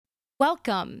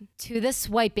Welcome to the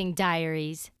Swiping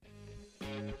Diaries.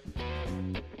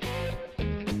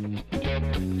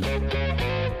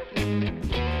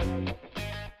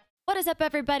 What is up,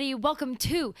 everybody? Welcome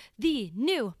to the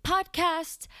new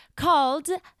podcast called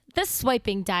The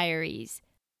Swiping Diaries.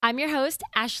 I'm your host,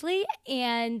 Ashley,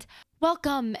 and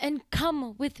welcome and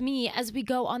come with me as we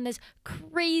go on this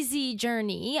crazy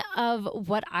journey of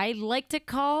what I like to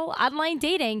call online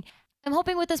dating. I'm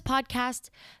hoping with this podcast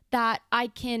that I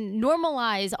can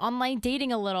normalize online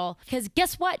dating a little, because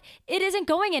guess what? It isn't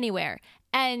going anywhere.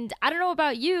 And I don't know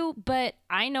about you, but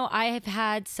I know I have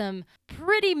had some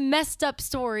pretty messed up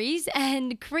stories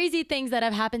and crazy things that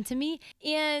have happened to me.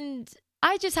 And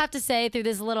I just have to say, through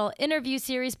this little interview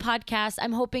series podcast,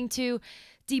 I'm hoping to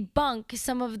debunk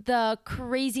some of the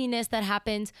craziness that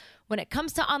happens when it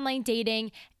comes to online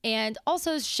dating, and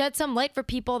also shed some light for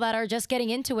people that are just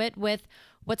getting into it with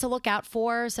what to look out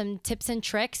for, some tips and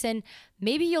tricks, and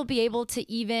maybe you'll be able to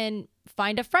even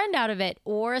find a friend out of it,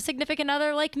 or a significant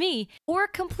other like me, or a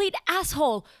complete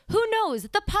asshole. Who knows?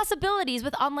 The possibilities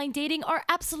with online dating are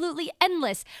absolutely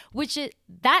endless,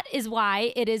 that is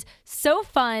why it is so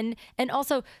fun and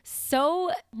also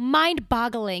so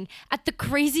mind-boggling at the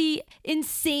crazy,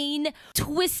 insane,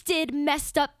 twisted,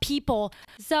 messed up people.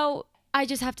 So I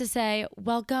just have to say,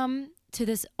 welcome to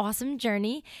this awesome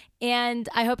journey, and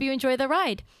I hope you enjoy the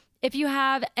ride. If you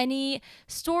have any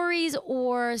stories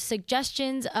or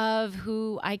suggestions of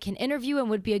who I can interview and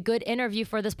would be a good interview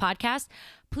for this podcast,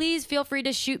 please feel free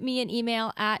to shoot me an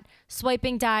email at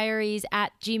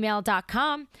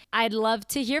swipingdiaries@gmail.com. I'd love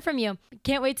to hear from you.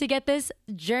 Can't wait to get this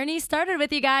journey started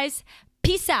with you guys.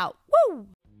 Peace out. Woo!